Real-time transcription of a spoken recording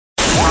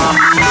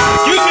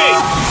Excuse me!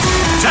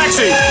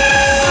 Taxi!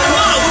 Come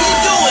on, what are you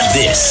doing?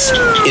 This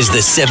is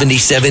the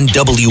 77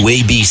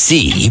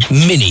 WABC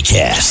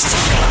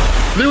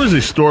minicast. There is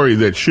a story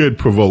that should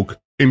provoke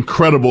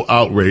incredible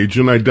outrage,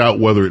 and I doubt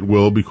whether it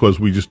will, because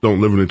we just don't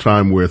live in a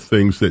time where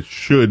things that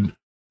should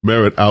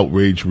merit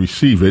outrage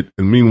receive it.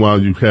 And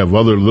meanwhile, you have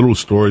other little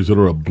stories that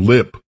are a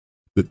blip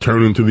that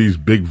turn into these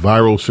big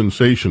viral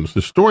sensations.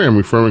 The story I'm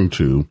referring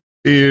to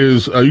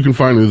is, you can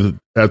find it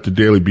at the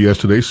Daily BS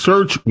today.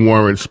 Search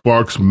warrant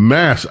sparks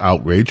mass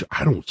outrage.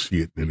 I don't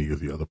see it in any of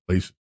the other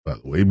places, by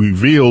the way.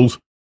 Reveals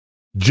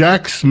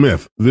Jack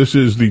Smith. This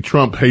is the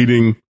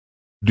Trump-hating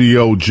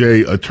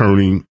DOJ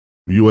attorney,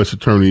 U.S.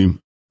 attorney,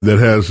 that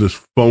has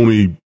this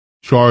phony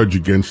charge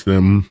against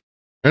them.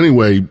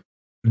 Anyway,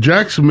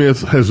 Jack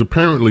Smith has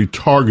apparently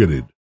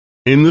targeted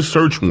in the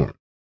search warrant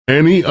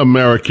any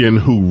American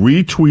who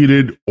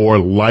retweeted or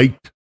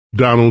liked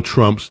Donald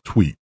Trump's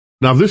tweet.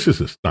 Now, this is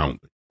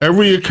astounding.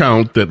 Every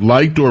account that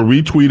liked or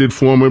retweeted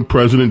former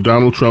President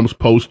Donald Trump's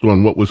post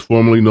on what was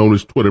formerly known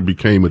as Twitter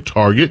became a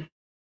target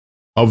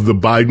of the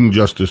Biden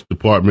Justice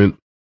Department,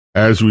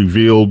 as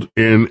revealed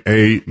in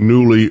a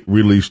newly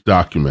released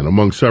document.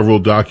 Among several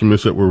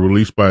documents that were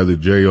released by the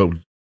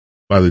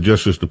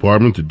Justice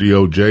Department, the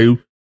DOJ,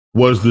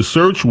 was the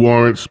search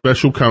warrant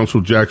Special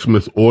Counsel Jack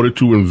Smith ordered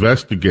to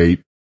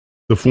investigate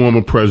the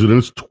former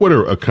president's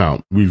Twitter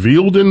account.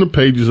 Revealed in the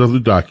pages of the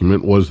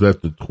document was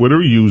that the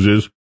Twitter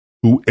users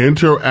who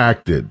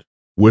interacted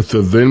with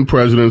the then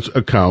president's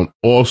account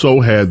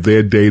also had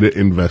their data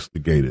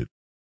investigated.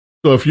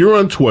 So if you're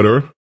on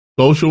Twitter,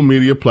 social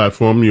media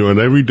platform, you're an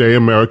everyday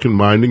American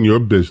minding your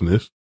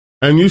business,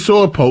 and you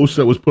saw a post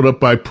that was put up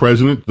by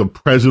the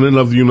President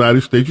of the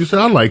United States, you say,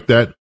 I like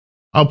that.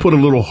 I'll put a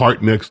little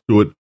heart next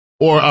to it,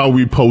 or I'll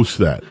repost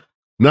that.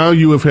 Now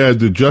you have had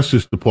the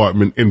Justice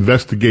Department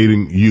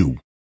investigating you.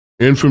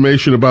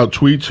 Information about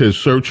tweets, his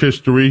search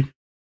history,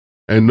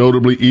 and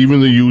notably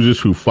even the users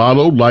who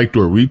followed, liked,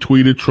 or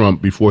retweeted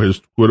Trump before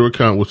his Twitter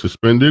account was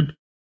suspended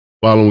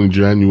following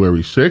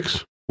January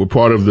 6th, were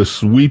part of the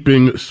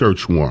sweeping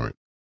search warrant.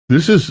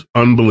 This is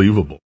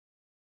unbelievable.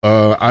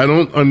 I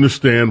don't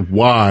understand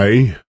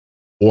why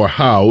or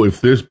how,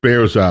 if this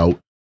bears out,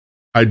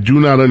 I do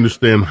not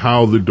understand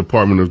how the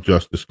Department of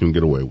Justice can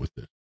get away with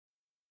this.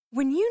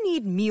 When you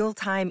need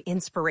mealtime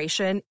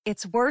inspiration,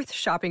 it's worth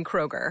shopping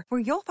Kroger, where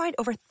you'll find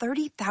over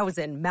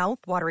 30,000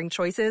 mouth-watering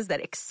choices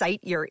that excite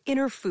your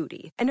inner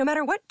foodie. And no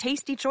matter what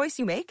tasty choice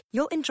you make,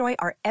 you'll enjoy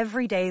our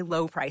everyday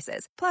low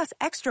prices, plus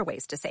extra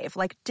ways to save,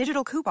 like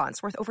digital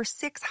coupons worth over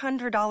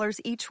 $600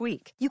 each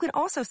week. You can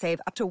also save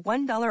up to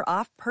 $1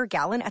 off per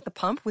gallon at the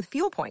pump with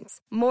fuel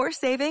points. More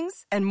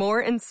savings and more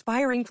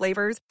inspiring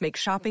flavors make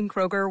shopping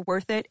Kroger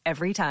worth it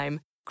every time.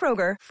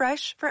 Kroger,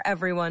 fresh for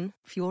everyone.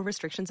 Fuel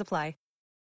restrictions apply.